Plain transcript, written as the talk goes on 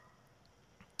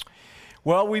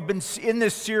Well, we've been in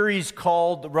this series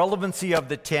called Relevancy of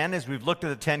the 10 as we've looked at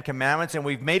the 10 Commandments, and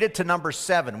we've made it to number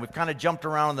 7. We've kind of jumped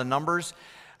around the numbers.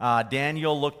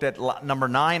 Daniel looked at number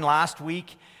 9 last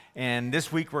week, and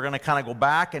this week we're going to kind of go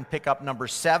back and pick up number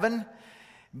 7.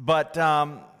 But,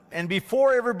 and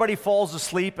before everybody falls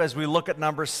asleep as we look at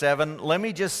number 7, let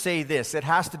me just say this. It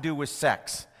has to do with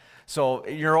sex. So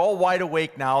you're all wide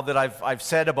awake now that I've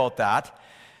said about that.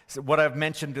 So what I've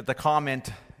mentioned at the comment,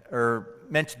 or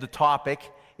mentioned the topic,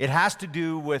 it has to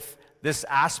do with this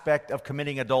aspect of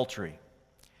committing adultery.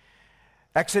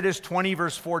 Exodus 20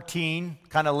 verse 14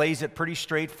 kind of lays it pretty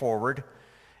straightforward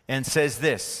and says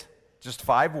this, just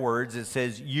 5 words. It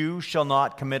says, "You shall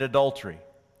not commit adultery."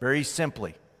 Very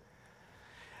simply.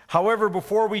 However,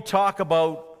 before we talk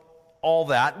about all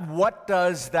that, what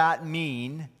does that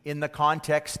mean in the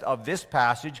context of this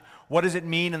passage? What does it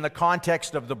mean in the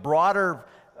context of the broader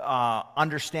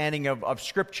understanding of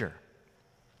Scripture?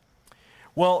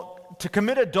 Well, to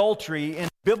commit adultery in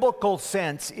biblical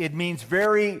sense, it means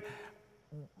very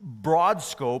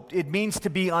broad-scoped. It means to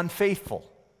be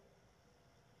unfaithful.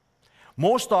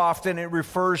 Most often it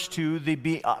refers to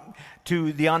the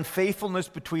unfaithfulness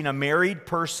between a married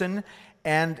person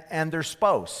and their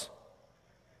spouse.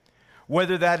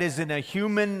 Whether that is in a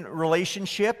human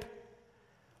relationship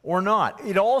or not.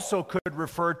 It also could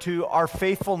refer to our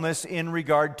faithfulness in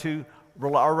regard to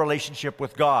our relationship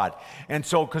with God. And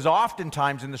so, because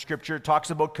oftentimes in the Scripture it talks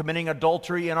about committing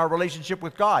adultery in our relationship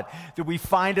with God, that we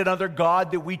find another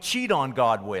God that we cheat on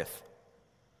God with.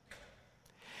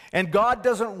 And God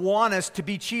doesn't want us to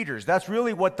be cheaters. That's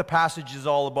really what the passage is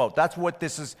all about. That's what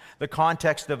this is, the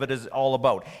context of it is all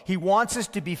about. He wants us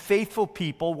to be faithful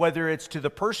people, whether it's to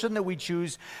the person that we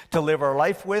choose to live our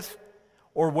life with,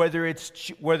 or whether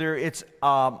it's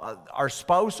our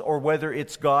spouse, or whether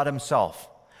it's God Himself.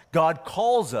 God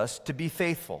calls us to be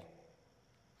faithful.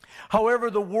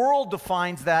 However, the world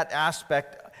defines that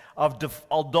aspect of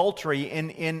adultery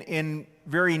in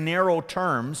very narrow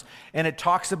terms, and it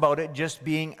talks about it just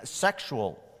being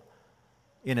sexual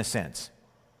in a sense.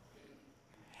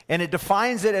 And it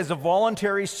defines it as a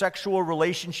voluntary sexual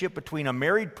relationship between a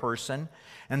married person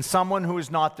and someone who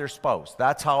is not their spouse.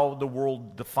 That's how the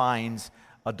world defines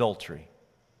adultery.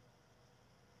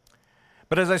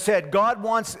 But as I said, God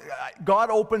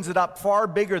opens it up far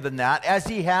bigger than that, as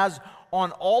He has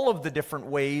on all of the different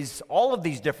ways, all of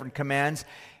these different commands.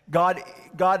 God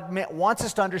wants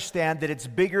us to understand that it's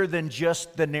bigger than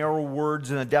just the narrow words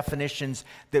and the definitions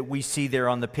that we see there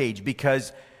on the page,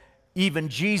 because even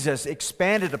Jesus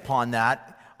expanded upon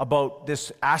that, about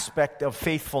this aspect of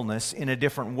faithfulness in a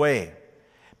different way.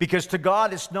 Because to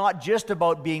God, it's not just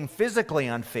about being physically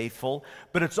unfaithful,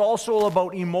 but it's also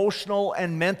about emotional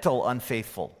and mental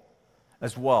unfaithful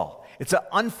as well. It's an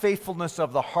unfaithfulness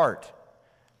of the heart,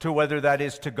 to whether that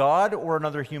is to God or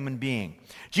another human being.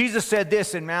 Jesus said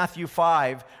this in Matthew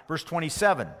 5, verse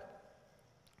 27.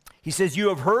 He says, "You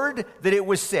have heard that it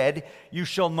was said, 'You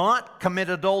shall not commit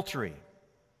adultery.'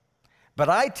 But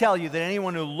I tell you that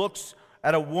anyone who looks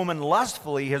at a woman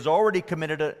lustfully has already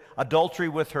committed adultery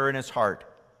with her in his heart."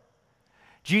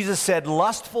 Jesus said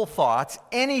lustful thoughts,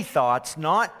 any thoughts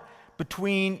not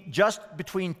just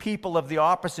between people of the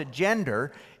opposite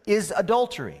gender, is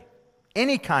adultery.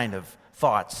 Any kind of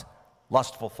thoughts,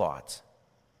 lustful thoughts.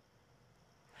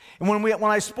 And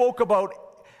when I spoke about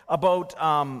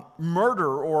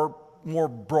murder, or more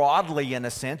broadly in a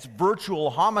sense,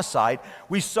 virtual homicide,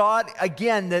 we saw it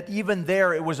again that even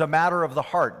there it was a matter of the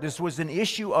heart. This was an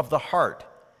issue of the heart.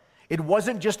 It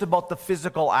wasn't just about the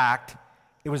physical act.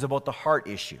 It was about the heart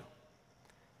issue.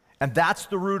 And that's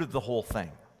the root of the whole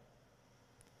thing.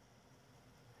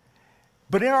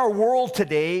 But in our world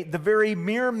today, the very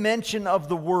mere mention of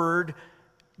the word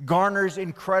garners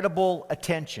incredible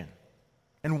attention.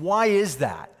 And why is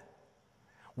that?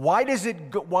 Why does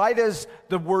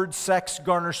the word sex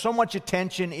garner so much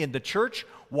attention in the church?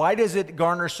 Why does it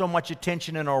garner so much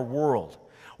attention in our world?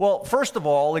 Well, first of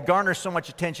all, it garners so much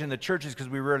attention in the churches because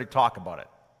we rarely talk about it.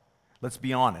 Let's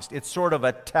be honest. It's sort of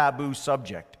a taboo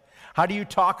subject. How do you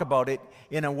talk about it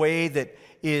in a way that's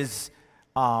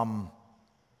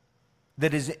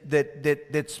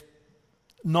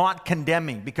not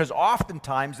condemning? Because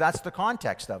oftentimes that's the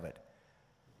context of it.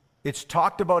 It's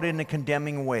talked about in a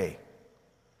condemning way.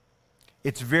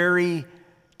 It's very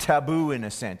taboo in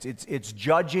a sense. It's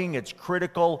judging. It's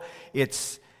critical.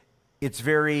 It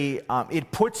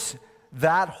puts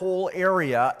that whole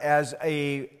area as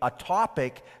a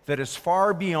topic that is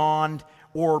far beyond,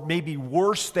 or maybe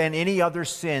worse than, any other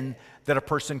sin that a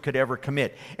person could ever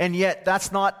commit. And yet that's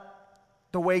not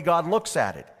the way God looks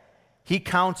at it. He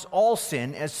counts all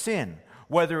sin as sin.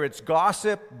 Whether it's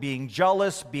gossip, being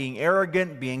jealous, being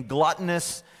arrogant, being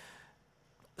gluttonous,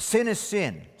 sin is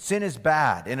sin. Sin is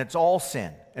bad, and it's all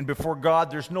sin. And before God,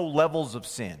 there's no levels of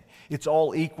sin. It's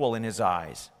all equal in His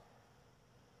eyes.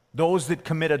 Those that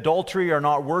commit adultery are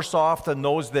not worse off than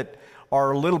those that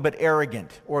are a little bit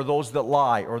arrogant, or those that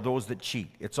lie, or those that cheat.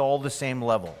 It's all the same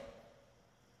level.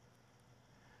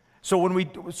 Yet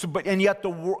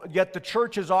the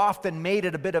church has often made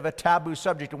it a bit of a taboo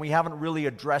subject, and we haven't really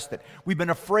addressed it. We've been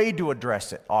afraid to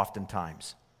address it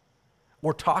oftentimes,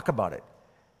 or talk about it.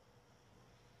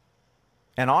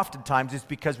 And oftentimes it's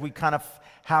because we kind of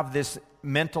have this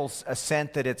mental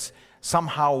assent that it's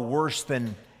somehow worse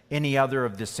than any other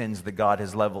of the sins that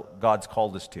God's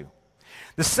called us to.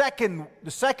 The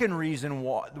second reason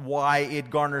why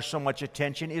it garners so much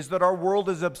attention is that our world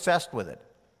is obsessed with it.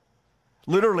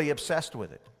 Literally obsessed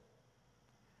with it.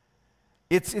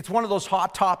 It's one of those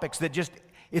hot topics that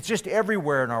it's just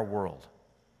everywhere in our world.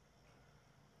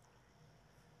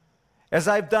 As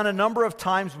I've done a number of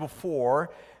times before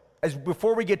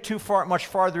we get much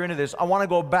farther into this, I want to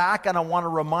go back and I want to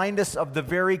remind us of the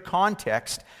very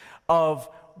context of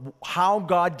how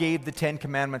God gave the Ten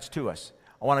Commandments to us.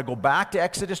 I want to go back to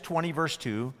Exodus 20, verse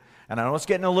 2. And I know it's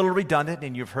getting a little redundant,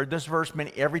 and you've heard this verse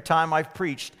every time I've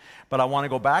preached, but I want to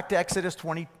go back to Exodus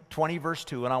 20, verse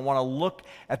 2, and I want to look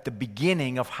at the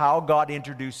beginning of how God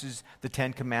introduces the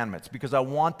Ten Commandments, because I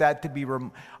want that to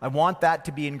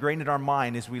be ingrained in our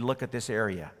mind as we look at this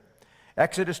area.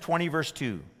 Exodus 20, verse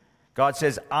 2, God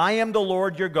says, "I am the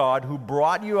Lord your God who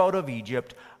brought you out of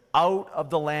Egypt, out of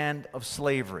the land of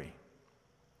slavery."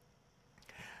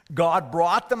 God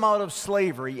brought them out of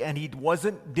slavery, and He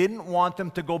didn't want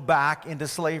them to go back into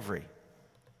slavery.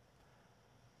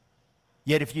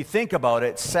 Yet if you think about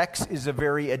it, sex is a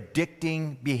very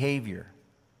addicting behavior.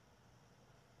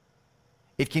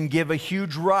 It can give a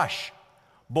huge rush,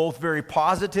 both very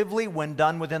positively when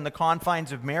done within the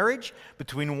confines of marriage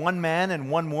between one man and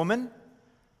one woman,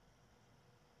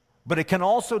 but it can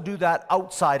also do that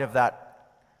outside of that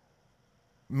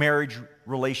marriage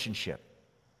relationship.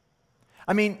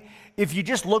 I mean, if you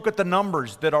just look at the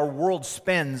numbers that our world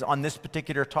spends on this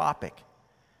particular topic,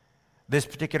 this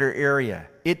particular area,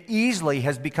 it easily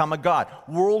has become a god.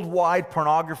 Worldwide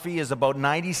pornography is about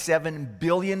 $97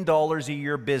 billion a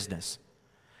year business.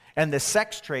 And the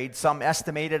sex trade, some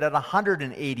estimated at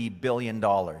 $180 billion.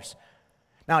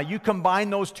 Now, you combine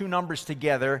those two numbers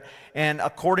together, and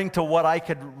according to what I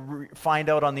could find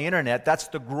out on the internet, that's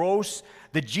the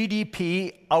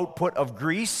GDP output of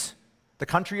Greece, the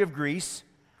country of Greece,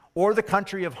 or the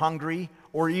country of Hungary,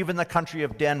 or even the country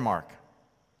of Denmark.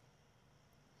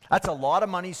 That's a lot of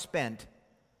money spent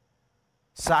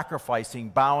sacrificing,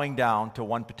 bowing down to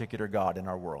one particular god in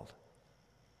our world.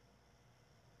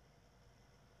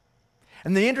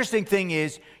 And the interesting thing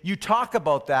is, you talk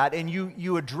about that and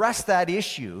you address that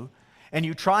issue and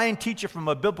you try and teach it from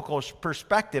a biblical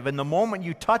perspective, and the moment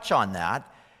you touch on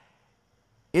that,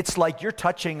 it's like you're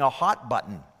touching a hot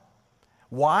button.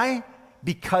 Why?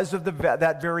 Because of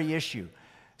that very issue.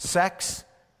 Sex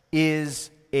is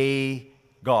a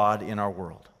god in our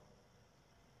world.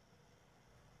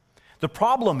 The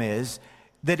problem is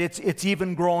that it's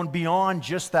even grown beyond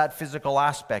just that physical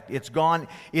aspect. It's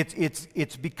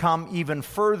become even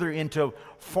further into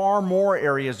far more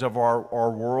areas of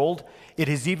our world. It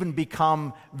has even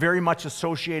become very much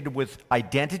associated with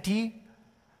identity,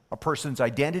 a person's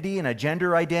identity and a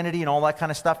gender identity and all that kind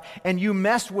of stuff. And you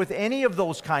mess with any of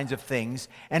those kinds of things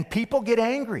and people get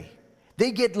angry.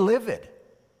 They get livid.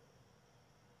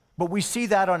 But we see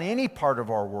that on any part of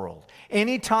our world.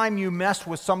 Anytime you mess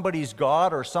with somebody's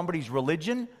God or somebody's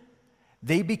religion,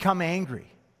 they become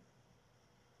angry.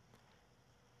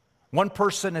 One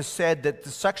person has said that the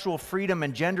sexual freedom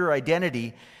and gender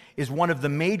identity is one of the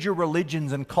major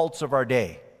religions and cults of our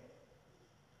day.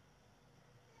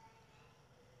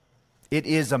 It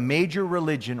is a major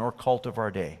religion or cult of our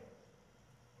day.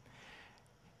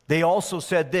 They also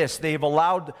said this: they've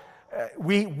allowed...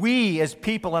 We as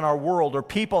people in our world, or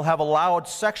people, have allowed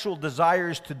sexual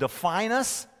desires to define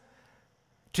us,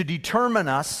 to determine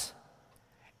us,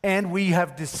 and we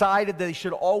have decided that they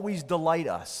should always delight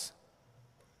us.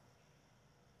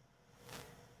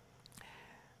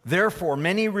 Therefore,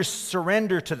 many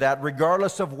surrender to that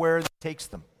regardless of where it takes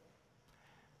them.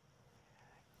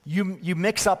 You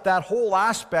mix up that whole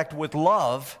aspect with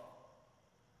love,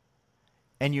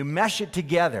 and you mesh it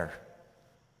together.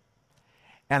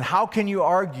 And how can you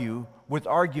argue with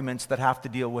arguments that have to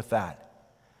deal with that?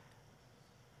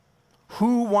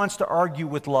 Who wants to argue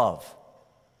with love?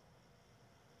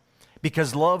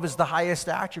 Because love is the highest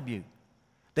attribute.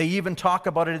 They even talk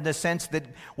about it in the sense that,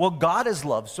 well, God is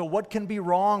love, so what can be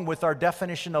wrong with our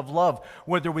definition of love?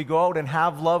 Whether we go out and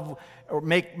have love or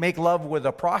make love with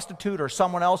a prostitute or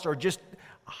someone else, or just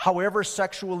however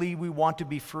sexually we want to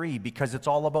be free, because it's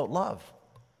all about love.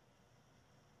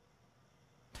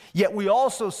 Yet we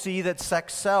also see that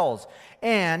sex sells,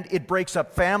 and it breaks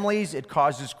up families, it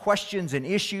causes questions and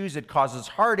issues, it causes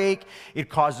heartache, it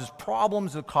causes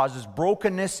problems, it causes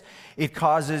brokenness, it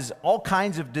causes all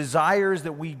kinds of desires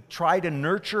that we try to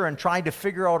nurture and try to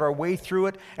figure out our way through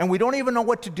it, and we don't even know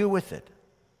what to do with it.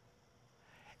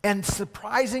 And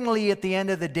surprisingly, at the end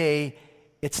of the day,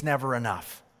 it's never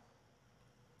enough.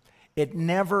 It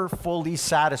never fully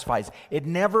satisfies. It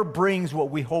never brings what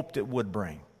we hoped it would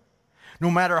bring. No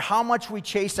matter how much we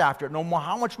chase after it, no matter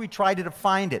how much we try to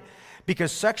define it,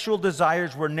 because sexual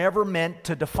desires were never meant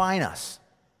to define us.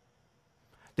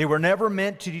 They were never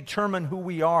meant to determine who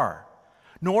we are,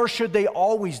 nor should they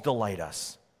always delight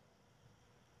us.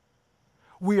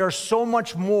 We are so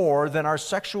much more than our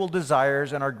sexual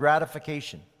desires and our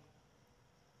gratification.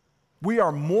 We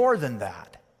are more than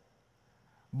that.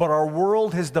 But our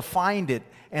world has defined it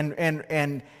and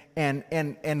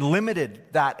limited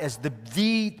that as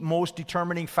the most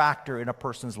determining factor in a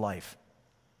person's life.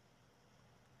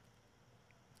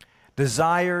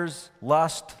 Desires,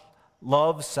 lust,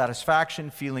 love, satisfaction,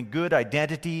 feeling good,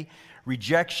 identity,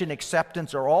 rejection,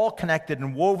 acceptance are all connected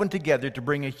and woven together to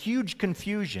bring a huge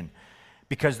confusion,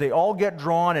 because they all get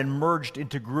drawn and merged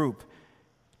into group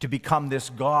to become this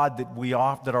God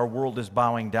that our world is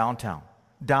bowing down to.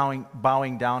 Don't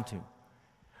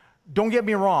get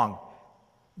me wrong.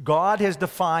 God has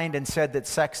defined and said that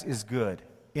sex is good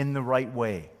in the right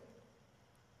way,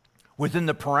 within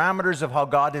the parameters of how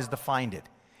God has defined it.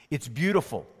 It's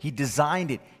beautiful. He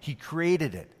designed it. He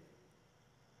created it.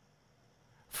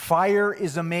 Fire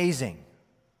is amazing.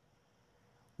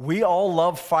 We all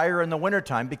love fire in the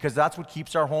wintertime because that's what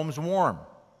keeps our homes warm.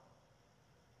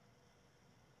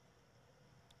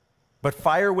 But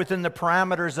fire within the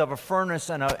parameters of a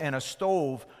furnace and a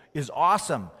stove is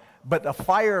awesome. But a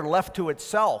fire left to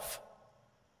itself,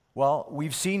 well,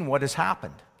 we've seen what has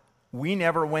happened. We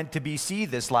never went to BC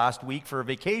this last week for a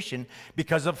vacation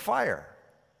because of fire.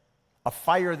 A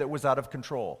fire that was out of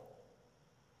control.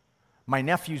 My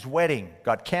nephew's wedding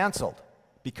got canceled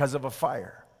because of a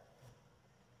fire.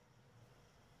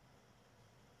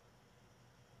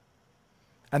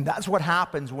 And that's what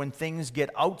happens when things get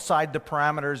outside the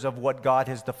parameters of what God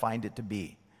has defined it to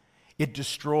be. It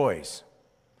destroys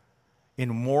in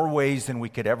more ways than we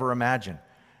could ever imagine.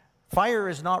 Fire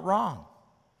is not wrong.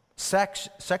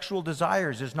 Sexual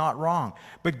desires is not wrong.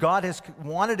 But God has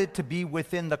wanted it to be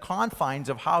within the confines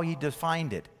of how He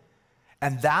defined it.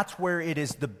 And that's where it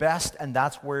is the best, and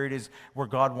that's where it is where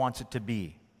God wants it to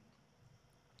be.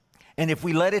 And if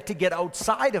we let it to get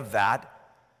outside of that,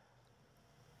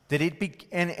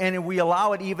 and we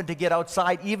allow it even to get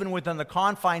outside, even within the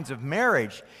confines of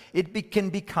marriage, it can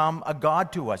become a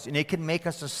god to us, and it can make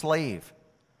us a slave.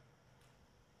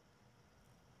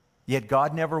 Yet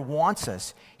God never wants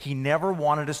us. He never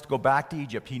wanted us to go back to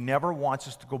Egypt. He never wants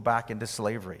us to go back into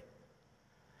slavery,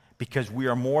 because we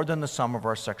are more than the sum of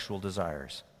our sexual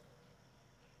desires.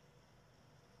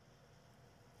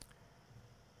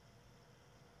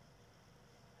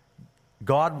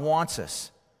 God wants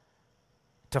us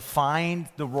to find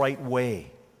the right way,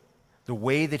 the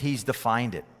way that He's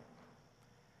defined it.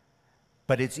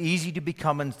 But it's easy to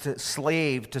become a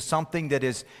slave to something that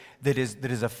is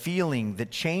a feeling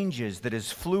that changes, that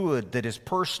is fluid, that is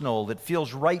personal, that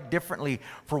feels right differently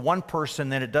for one person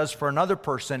than it does for another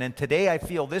person. And today I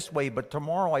feel this way, but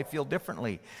tomorrow I feel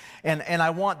differently. And I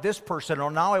want this person, or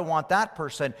now I want that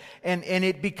person. And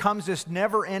it becomes this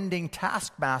never-ending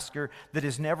taskmaster that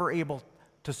is never able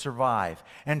to survive.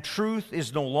 And truth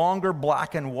is no longer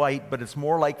black and white, but it's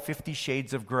more like 50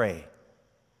 shades of gray.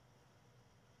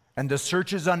 And the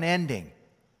search is unending,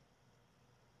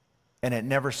 and it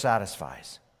never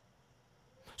satisfies.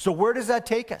 So where does that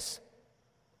take us?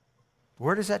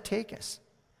 Where does that take us?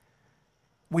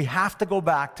 We have to go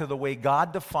back to the way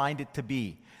God defined it to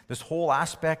be. This whole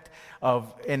aspect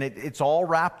of, and it's all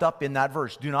wrapped up in that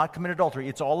verse, do not commit adultery.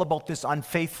 It's all about this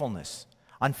unfaithfulness.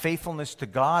 Unfaithfulness to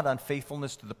God,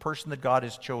 unfaithfulness to the person that God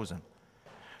has chosen.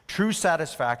 True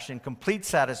satisfaction, complete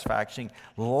satisfaction,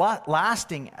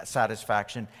 lasting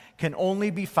satisfaction can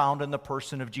only be found in the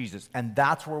person of Jesus. And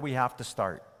that's where we have to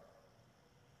start.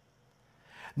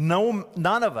 None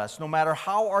of us, no matter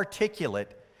how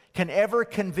articulate, can ever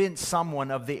convince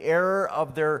someone of the error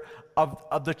of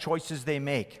the choices they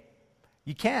make.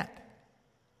 You can't.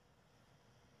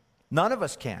 None of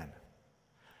us can.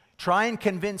 Try and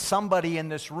convince somebody in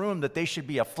this room that they should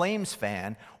be a Flames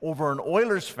fan over an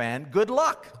Oilers fan. Good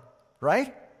luck,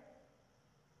 right?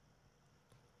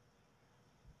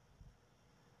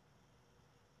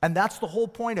 And that's the whole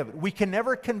point of it. We can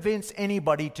never convince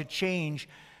anybody to change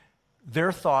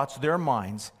their thoughts, their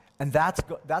minds, and that's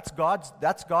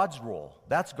God's role.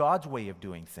 That's God's way of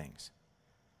doing things.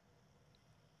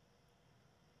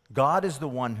 God is the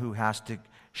one who has to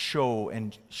show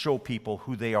people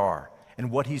who they are and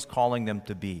what He's calling them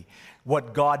to be.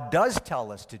 What God does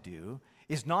tell us to do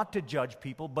is not to judge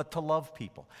people, but to love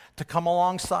people, to come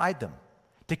alongside them,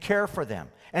 to care for them,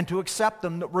 and to accept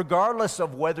them regardless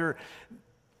of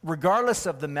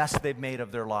the mess they've made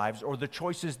of their lives or the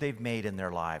choices they've made in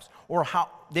their lives, or how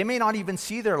they may not even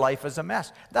see their life as a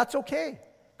mess. That's okay.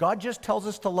 God just tells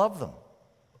us to love them.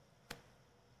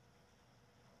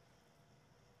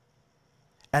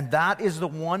 And that is the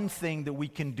one thing that we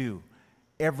can do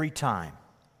every time,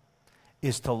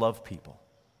 is to love people.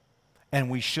 And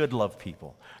we should love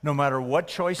people. No matter what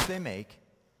choice they make,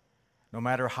 no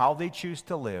matter how they choose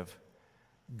to live,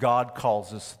 God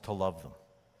calls us to love them.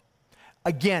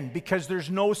 Again, because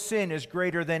there's no sin is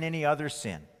greater than any other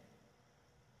sin.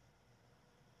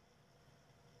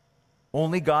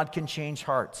 Only God can change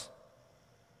hearts.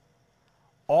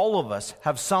 All of us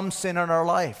have some sin in our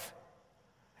life.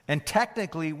 And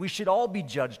technically, we should all be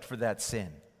judged for that sin.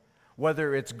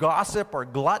 Whether it's gossip or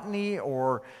gluttony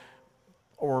or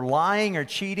lying or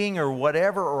cheating or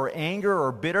whatever, or anger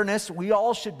or bitterness, we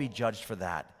all should be judged for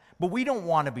that. But we don't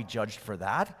want to be judged for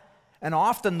that. And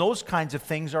often those kinds of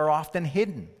things are often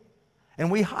hidden.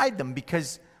 And we hide them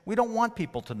because we don't want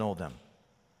people to know them.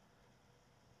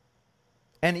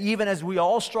 And even as we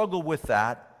all struggle with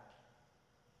that,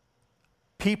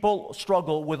 people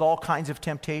struggle with all kinds of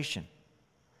temptation.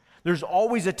 There's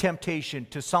always a temptation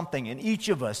to something, and each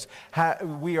of us,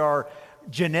 we are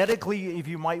genetically, if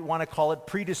you might want to call it,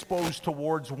 predisposed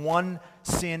towards one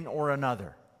sin or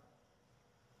another.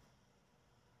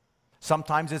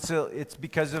 Sometimes it's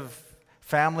because of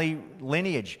family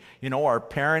lineage. You know, our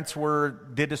parents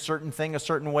did a certain thing a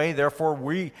certain way, therefore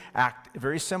we act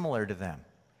very similar to them.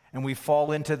 And we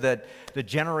fall into the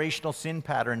generational sin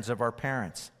patterns of our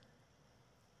parents.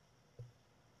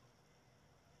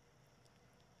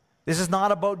 This is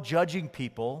not about judging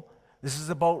people. This is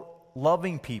about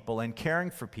loving people and caring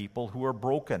for people who are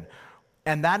broken.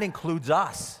 And that includes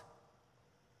us.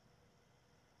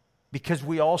 Because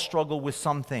we all struggle with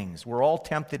some things. We're all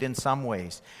tempted in some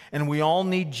ways. And we all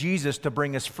need Jesus to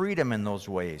bring us freedom in those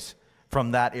ways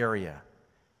from that area.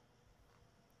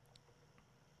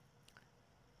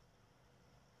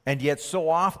 And yet so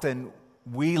often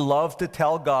we love to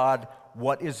tell God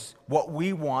what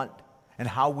we want and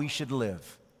how we should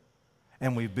live.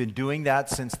 And we've been doing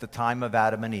that since the time of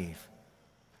Adam and Eve.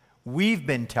 We've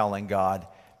been telling God,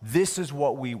 this is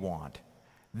what we want.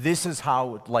 This is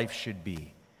how life should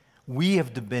be. We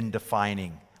have been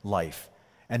defining life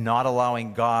and not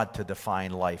allowing God to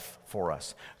define life for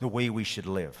us, the way we should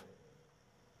live.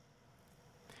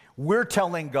 We're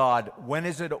telling God, when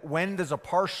does a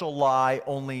partial lie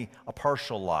only a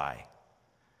partial lie?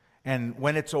 And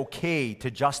when it's okay to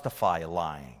justify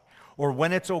lying. Or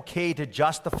when it's okay to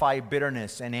justify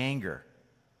bitterness and anger.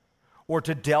 Or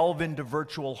to delve into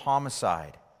virtual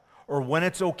homicide. Or when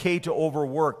it's okay to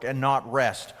overwork and not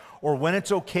rest. Or when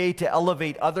it's okay to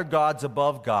elevate other gods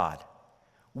above God.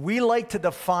 We like to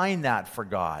define that for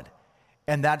God.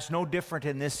 And that's no different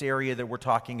in this area that we're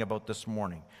talking about this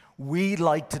morning. We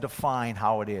like to define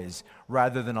how it is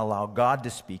rather than allow God to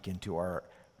speak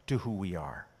to who we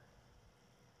are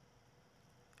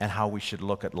and how we should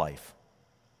look at life.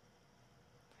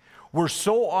 We're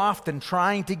so often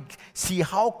trying to see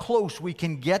how close we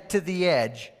can get to the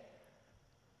edge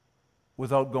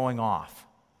without going off,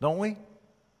 don't we?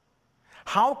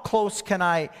 How close can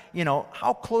I,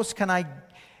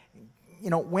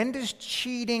 when does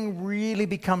cheating really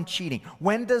become cheating?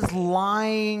 When does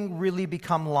lying really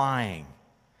become lying?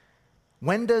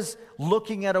 When does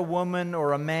looking at a woman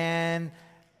or a man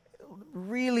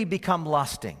really become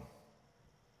lusting?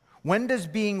 When does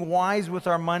being wise with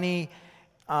our money,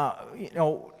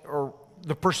 or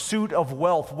the pursuit of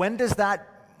wealth, when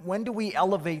do we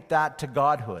elevate that to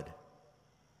godhood?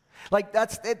 Like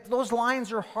those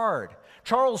lines are hard.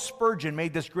 Charles Spurgeon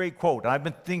made this great quote, and I've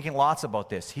been thinking lots about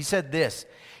this. He said this.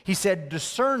 He said,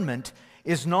 discernment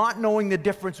is not knowing the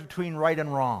difference between right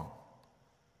and wrong.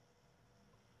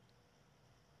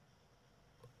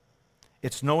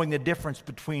 It's knowing the difference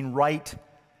between right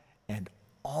and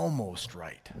almost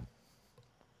right.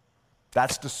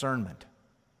 That's discernment.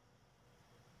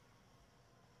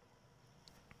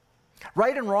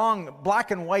 Right and wrong,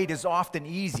 black and white is often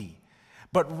easy.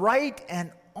 But right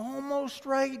and almost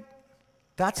right,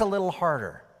 that's a little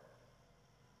harder.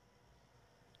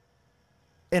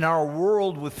 In our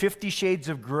world with 50 shades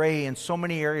of gray in so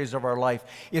many areas of our life,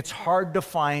 it's hard to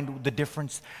find the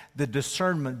difference, the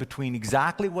discernment between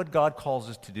exactly what God calls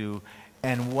us to do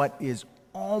and what is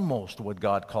almost what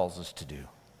God calls us to do.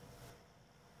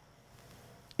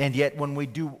 And yet when we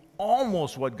do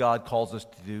almost what God calls us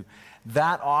to do,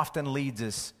 that often leads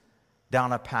us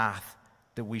down a path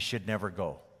that we should never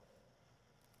go.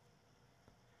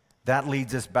 That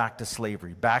leads us back to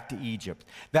slavery, back to Egypt.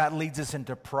 That leads us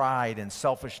into pride and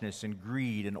selfishness and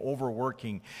greed and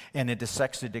overworking and into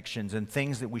sex addictions and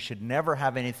things that we should never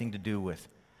have anything to do with.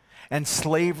 And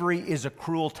slavery is a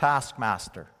cruel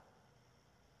taskmaster.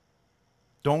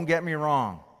 Don't get me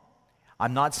wrong.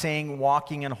 I'm not saying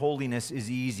walking in holiness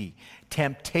is easy.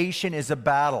 Temptation is a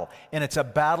battle, and it's a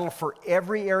battle for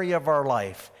every area of our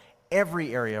life.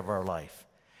 Every area of our life.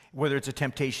 Whether it's a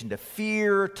temptation to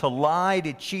fear, to lie,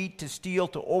 to cheat, to steal,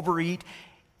 to overeat,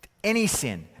 any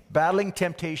sin, battling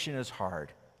temptation is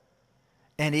hard.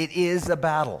 And it is a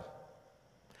battle.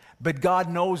 But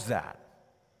God knows that.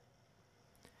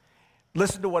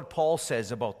 Listen to what Paul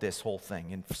says about this whole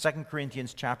thing in 2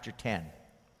 Corinthians chapter 10.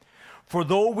 For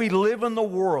though we live in the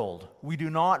world, we do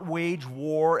not wage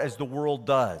war as the world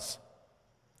does.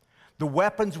 The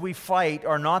weapons we fight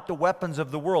are not the weapons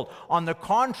of the world. On the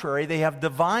contrary, they have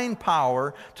divine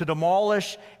power to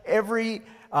demolish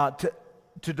to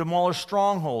demolish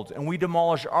strongholds. And we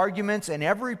demolish arguments and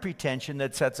every pretension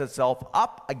that sets itself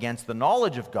up against the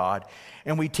knowledge of God.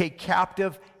 And we take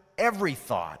captive every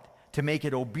thought to make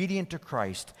it obedient to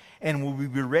Christ, and will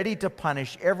be ready to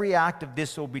punish every act of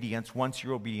disobedience once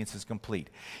your obedience is complete.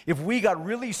 If we got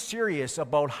really serious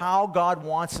about how God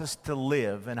wants us to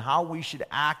live and how we should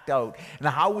act out and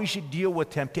how we should deal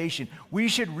with temptation, we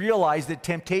should realize that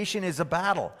temptation is a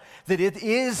battle, that it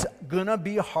is going to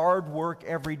be hard work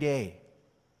every day.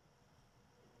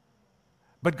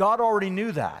 But God already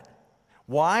knew that.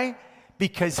 Why?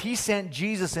 Because he sent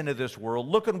Jesus into this world.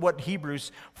 Look at what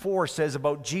Hebrews 4 says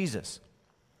about Jesus.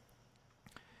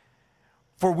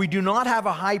 For we do not have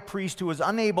a high priest who is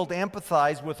unable to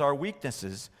empathize with our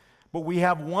weaknesses, but we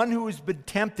have one who has been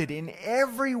tempted in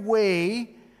every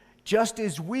way, just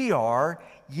as we are,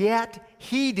 yet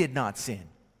he did not sin.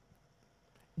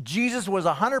 Jesus was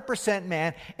 100%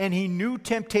 man, and he knew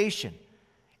temptation.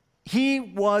 He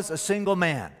was a single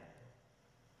man.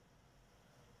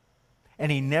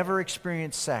 And he never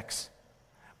experienced sex.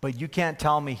 But you can't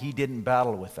tell me he didn't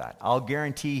battle with that. I'll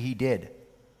guarantee he did.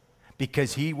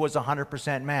 Because he was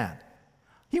 100% man.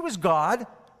 He was God,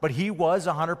 but he was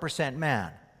 100%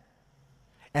 man.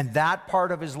 And that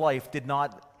part of his life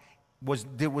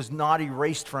was not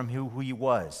erased from who he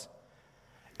was.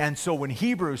 And so when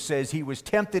Hebrews says he was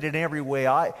tempted in every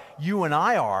way you and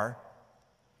I are,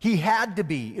 he had to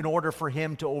be in order for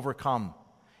him to overcome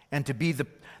and to be the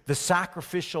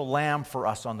sacrificial lamb for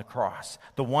us on the cross,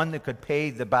 the one that could pay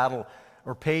the battle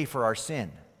or pay for our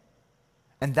sin.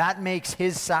 And that makes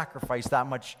his sacrifice that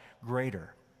much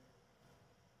greater.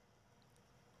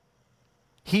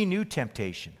 He knew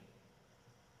temptation.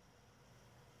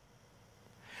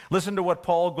 Listen to what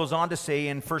Paul goes on to say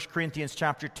in 1 Corinthians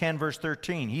chapter 10, verse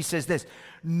 13. He says this,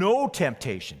 no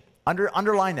temptation,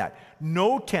 underline that,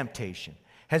 no temptation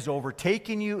has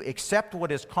overtaken you except what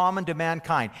is common to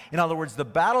mankind. In other words, the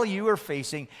battle you are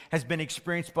facing has been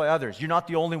experienced by others. You're not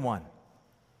the only one.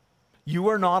 You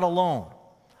are not alone.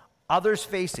 Others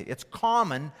face it. It's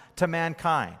common to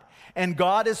mankind. And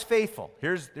God is faithful.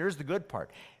 Here's the good part,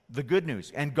 the good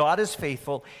news. And God is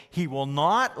faithful. He will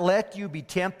not let you be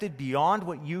tempted beyond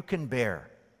what you can bear.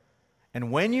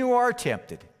 And when you are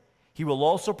tempted, he will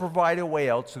also provide a way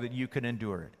out so that you can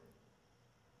endure it.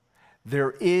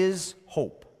 There is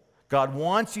hope. God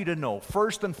wants you to know,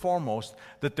 first and foremost,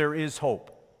 that there is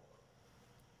hope.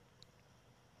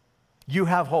 You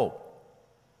have hope.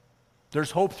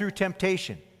 There's hope through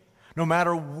temptation. No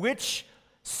matter which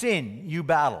sin you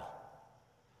battle.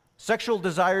 Sexual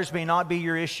desires may not be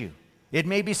your issue. It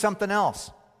may be something else.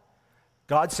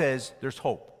 God says there's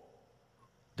hope.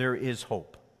 There is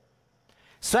hope.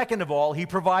 Second of all, he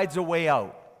provides a way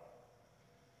out.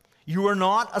 You are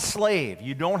not a slave.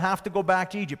 You don't have to go back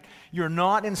to Egypt. You're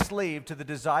not enslaved to the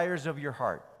desires of your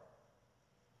heart,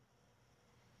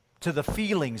 to the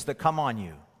feelings that come on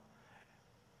you.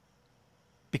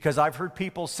 Because I've heard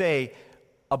people say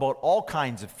about all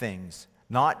kinds of things,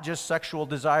 not just sexual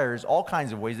desires, all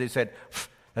kinds of ways. They said,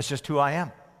 that's just who I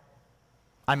am.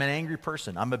 I'm an angry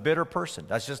person. I'm a bitter person.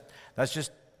 That's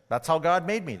how God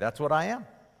made me. That's what I am.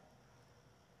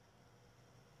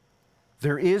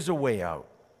 There is a way out.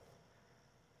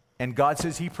 And God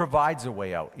says He provides a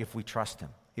way out if we trust Him,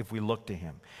 if we look to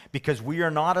Him. Because we are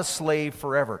not a slave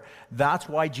forever. That's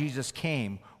why Jesus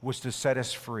came, was to set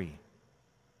us free.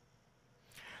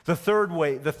 The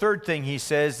third thing He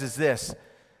says is this,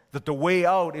 that the way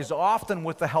out is often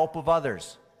with the help of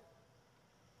others.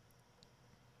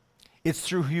 It's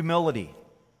through humility.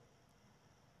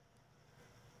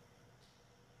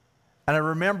 And I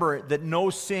remember that no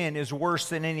sin is worse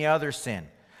than any other sin.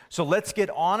 So let's get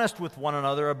honest with one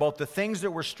another about the things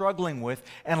that we're struggling with,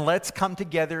 and let's come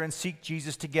together and seek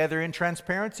Jesus together in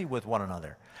transparency with one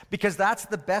another. Because that's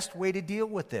the best way to deal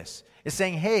with this, is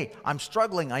saying, hey, I'm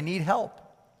struggling, I need help.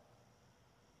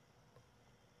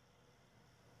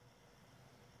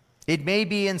 It may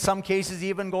be, in some cases,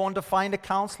 even going to find a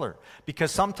counselor,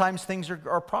 because sometimes things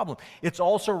are a problem. It's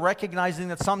also recognizing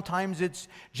that sometimes it's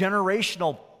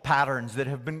generational patterns that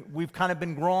we've kind of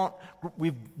been brought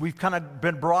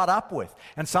up with,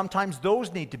 and sometimes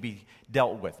those need to be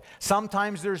dealt with.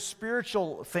 Sometimes there's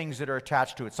spiritual things that are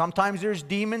attached to it. Sometimes there's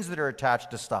demons that are attached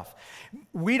to stuff.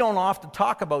 We don't often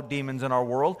talk about demons in our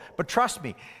world, but trust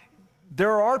me,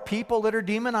 there are people that are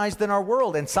demonized in our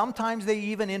world, and sometimes they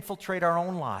even infiltrate our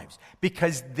own lives,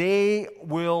 because they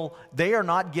are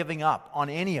not giving up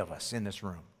on any of us in this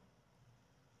room.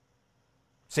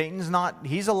 Satan's not,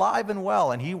 he's alive and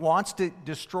well, and he wants to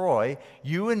destroy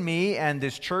you and me and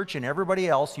this church and everybody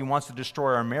else. He wants to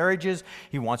destroy our marriages.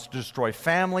 He wants to destroy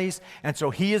families. And so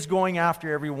he is going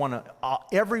after every one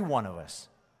of us.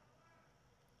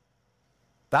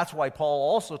 That's why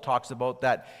Paul also talks about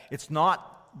that it's not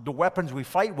the weapons we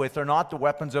fight with are not the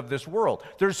weapons of this world.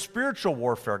 There's spiritual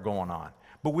warfare going on,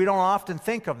 but we don't often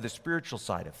think of the spiritual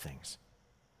side of things.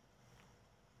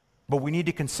 But we need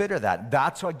to consider that.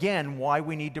 That's, again, why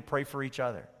we need to pray for each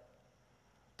other.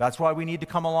 That's why we need to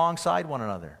come alongside one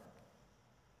another.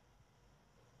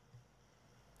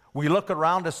 We look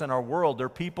around us in our world, there are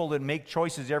people that make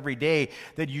choices every day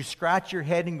that you scratch your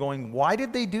head and going, why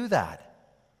did they do that?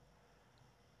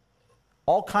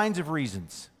 All kinds of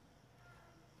reasons.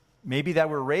 Maybe they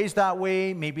were raised that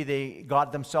way. Maybe they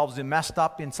got themselves messed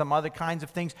up in some other kinds of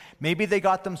things. Maybe they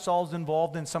got themselves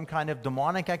involved in some kind of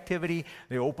demonic activity.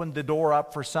 They opened the door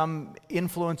up for some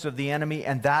influence of the enemy,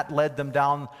 and that led them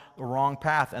down the wrong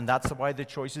path. And that's why the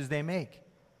choices they make.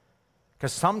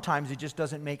 Because sometimes it just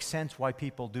doesn't make sense why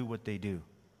people do what they do.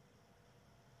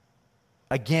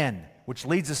 Again, which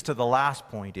leads us to the last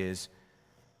point is,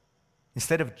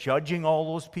 instead of judging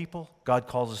all those people, God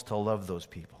calls us to love those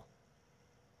people.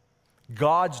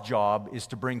 God's job is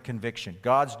to bring conviction.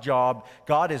 God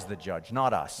is the judge,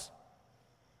 not us.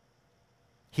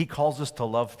 He calls us to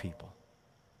love people.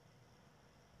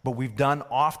 But we've done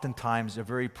oftentimes a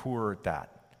very poor at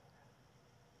that.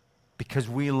 Because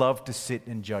we love to sit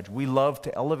and judge. We love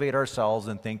to elevate ourselves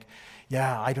and think,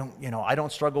 yeah, I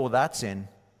don't struggle with that sin,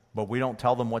 but we don't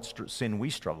tell them what sin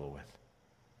we struggle with.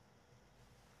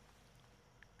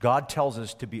 God tells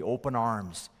us to be open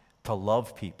arms, to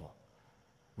love people,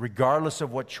 regardless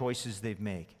of what choices they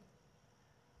make,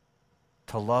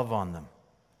 to love on them,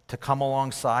 to come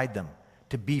alongside them,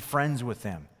 to be friends with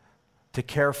them, to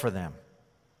care for them.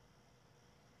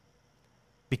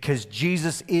 Because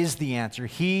Jesus is the answer.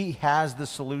 He has the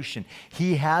solution.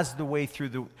 He has the way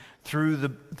through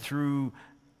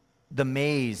the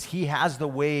maze. He has the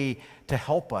way to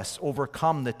help us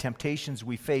overcome the temptations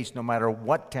we face, no matter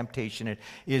what temptation it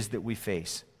is that we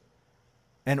face.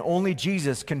 And only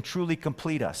Jesus can truly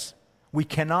complete us. We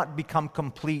cannot become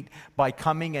complete by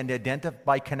coming and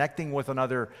by connecting with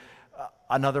another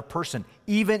person.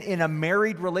 Even in a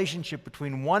married relationship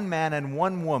between one man and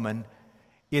one woman,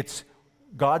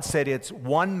 God said it's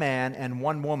one man and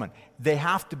one woman. They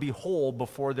have to be whole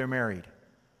before they're married.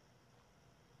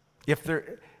 If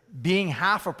they're being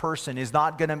half a person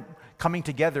coming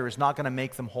together is not going to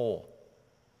make them whole.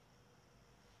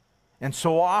 And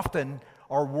so often,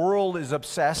 our world is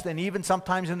obsessed, and even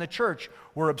sometimes in the church,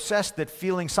 we're obsessed that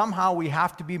feeling somehow we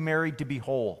have to be married to be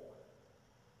whole.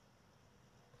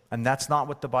 And that's not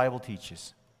what the Bible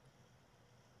teaches.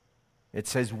 It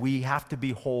says we have to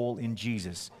be whole in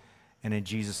Jesus and in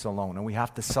Jesus alone, and we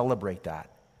have to celebrate that.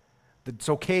 That it's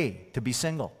okay to be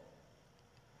single.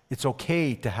 It's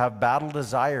okay to have battle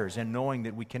desires and knowing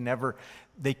that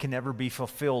they can never be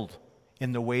fulfilled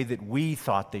in the way that we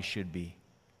thought they should be.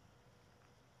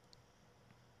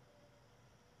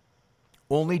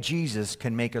 Only Jesus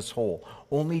can make us whole.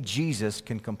 Only Jesus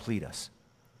can complete us.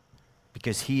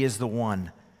 Because He is the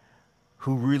one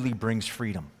who really brings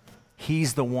freedom.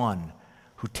 He's the one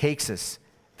who takes us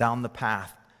down the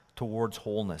path towards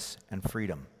wholeness and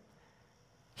freedom.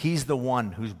 He's the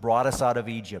one who's brought us out of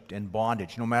Egypt in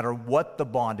bondage, no matter what the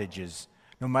bondage is,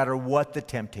 no matter what the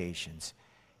temptations.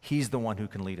 He's the one who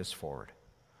can lead us forward.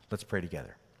 Let's pray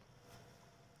together.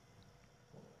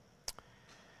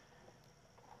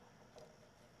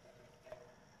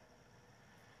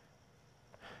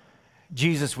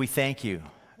 Jesus, we thank you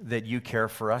that you care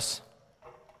for us,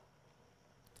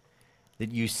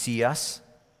 that you see us,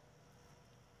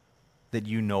 that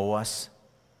you know us,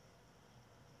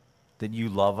 that you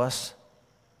love us.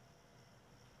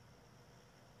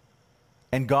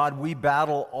 And God, we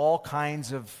battle all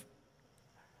kinds of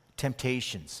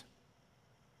temptations.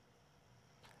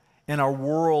 And our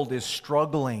world is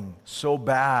struggling so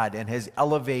bad and has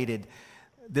elevated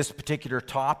this particular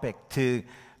topic to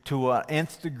an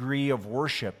nth degree of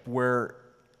worship, where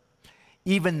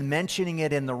even mentioning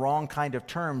it in the wrong kind of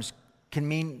terms can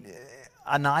mean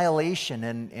annihilation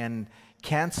and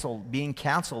being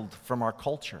canceled from our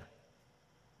culture.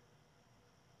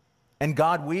 And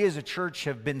God, we as a church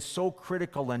have been so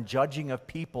critical and judging of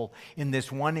people in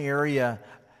this one area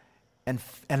and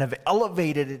have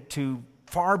elevated it to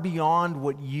far beyond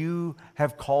what you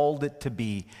have called it to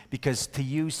be, because to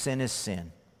you sin is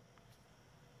sin.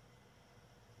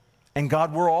 And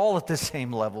God, we're all at the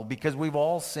same level because we've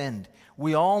all sinned.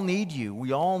 We all need you.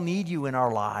 We all need you in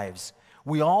our lives.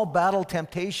 We all battle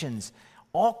temptations,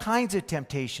 all kinds of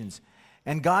temptations.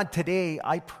 And God, today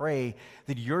I pray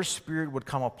that your Spirit would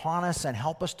come upon us and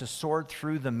help us to sort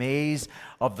through the maze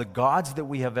of the gods that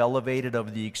we have elevated,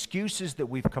 of the excuses that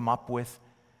we've come up with,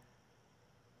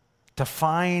 to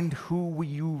find who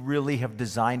you really have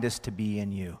designed us to be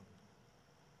in you,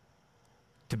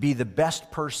 to be the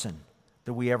best person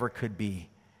that we ever could be,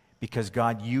 because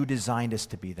God, you designed us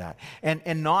to be that,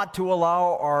 and not to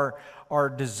allow our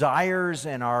desires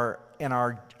and our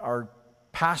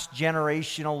past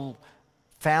generational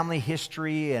family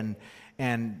history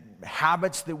and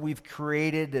habits that we've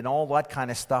created and all that kind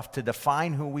of stuff to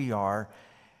define who we are.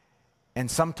 And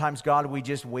sometimes, God, we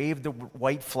just wave the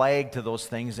white flag to those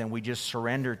things and we just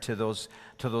surrender to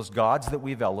those gods that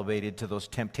we've elevated, to those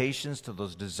temptations, to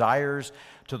those desires,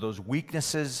 to those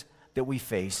weaknesses that we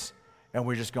face. And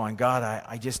we're just going, God,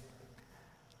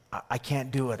 I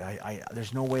can't do it.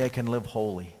 There's no way I can live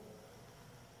holy.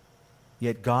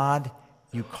 Yet, God,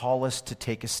 you call us to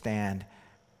take a stand.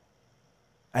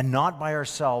 And not by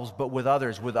ourselves, but with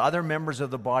others, with other members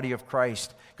of the body of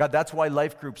Christ. God, that's why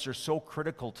life groups are so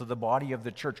critical to the body of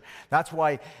the church. That's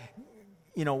why,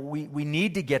 we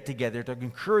need to get together to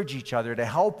encourage each other, to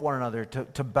help one another,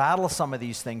 to battle some of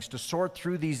these things, to sort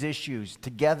through these issues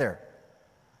together.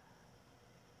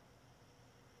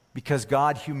 Because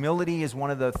God, humility is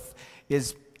one of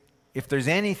if there's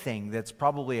anything that's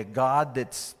probably a God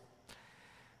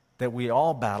that we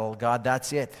all battle, God,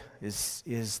 that's it,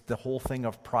 is the whole thing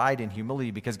of pride and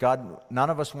humility. Because God, none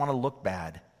of us want to look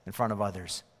bad in front of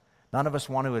others. None of us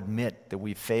want to admit that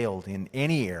we failed in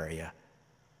any area.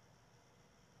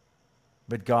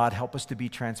 But God, help us to be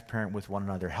transparent with one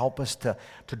another. Help us to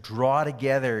draw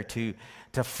together, to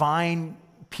find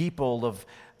people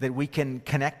that we can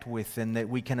connect with and that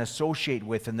we can associate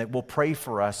with and that will pray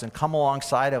for us and come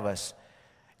alongside of us.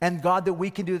 And God, that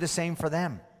we can do the same for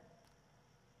them.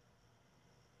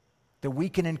 That we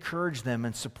can encourage them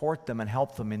and support them and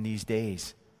help them in these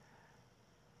days.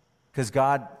 Because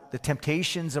God, the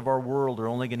temptations of our world are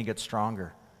only going to get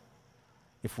stronger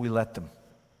if we let them.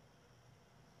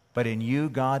 But in you,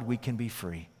 God, we can be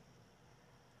free.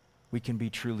 We can be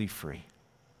truly free.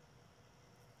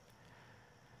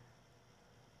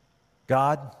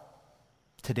 God,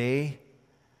 today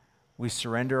we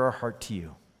surrender our heart to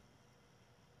you.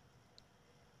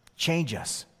 Change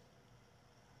us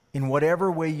in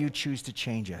whatever way you choose to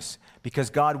change us. Because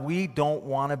God, we don't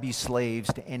want to be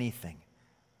slaves to anything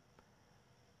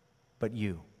but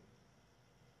you.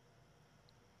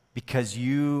 Because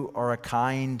you are a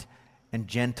kind and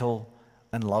gentle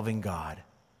and loving God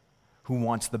who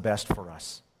wants the best for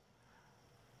us,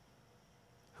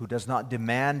 who does not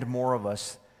demand more of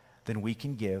us than we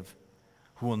can give,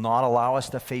 who will not allow us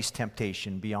to face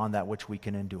temptation beyond that which we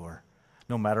can endure,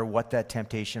 no matter what that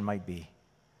temptation might be.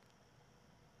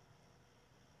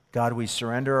 God, we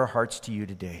surrender our hearts to you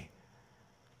today.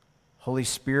 Holy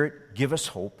Spirit, give us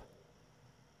hope.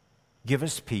 Give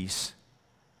us peace.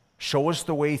 Show us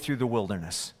the way through the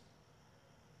wilderness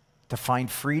to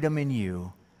find freedom in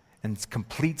you and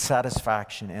complete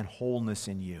satisfaction and wholeness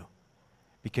in you,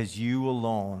 because you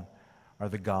alone are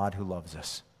the God who loves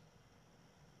us.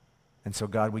 And so,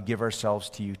 God, we give ourselves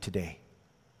to you today.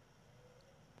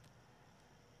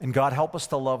 And God, help us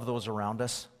to love those around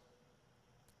us,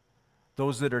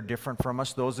 those that are different from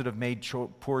us, those that have made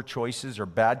poor choices or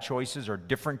bad choices or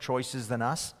different choices than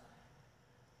us,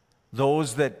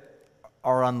 those that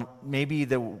are on maybe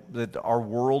that our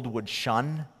world would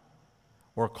shun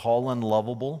or call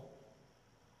unlovable,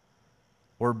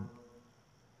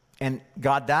 and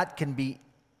God, that can be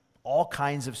all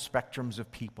kinds of spectrums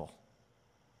of people.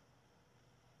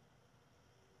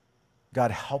 God,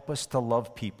 help us to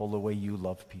love people the way you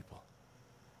love people.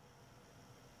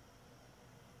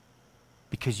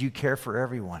 Because you care for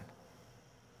everyone.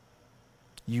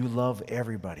 You love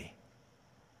everybody.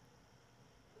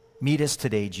 Meet us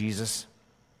today, Jesus.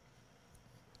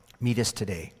 Meet us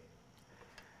today.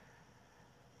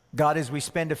 God, as we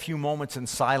spend a few moments in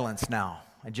silence now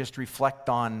and just reflect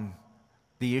on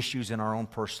the issues in our own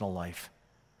personal life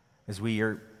as we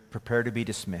are prepared to be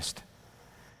dismissed,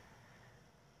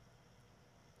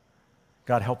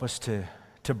 God, help us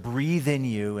to breathe in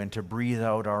you and to breathe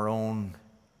out our own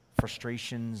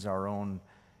frustrations, our own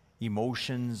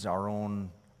emotions, our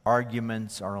own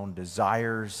arguments, our own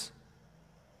desires.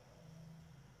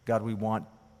 God, we want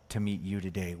to meet you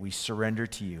today. We surrender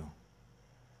to you.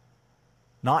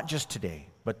 Not just today,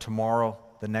 but tomorrow,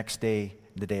 the next day,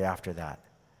 the day after that.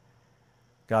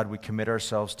 God, we commit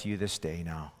ourselves to you this day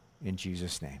now. In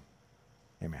Jesus' name,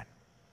 amen.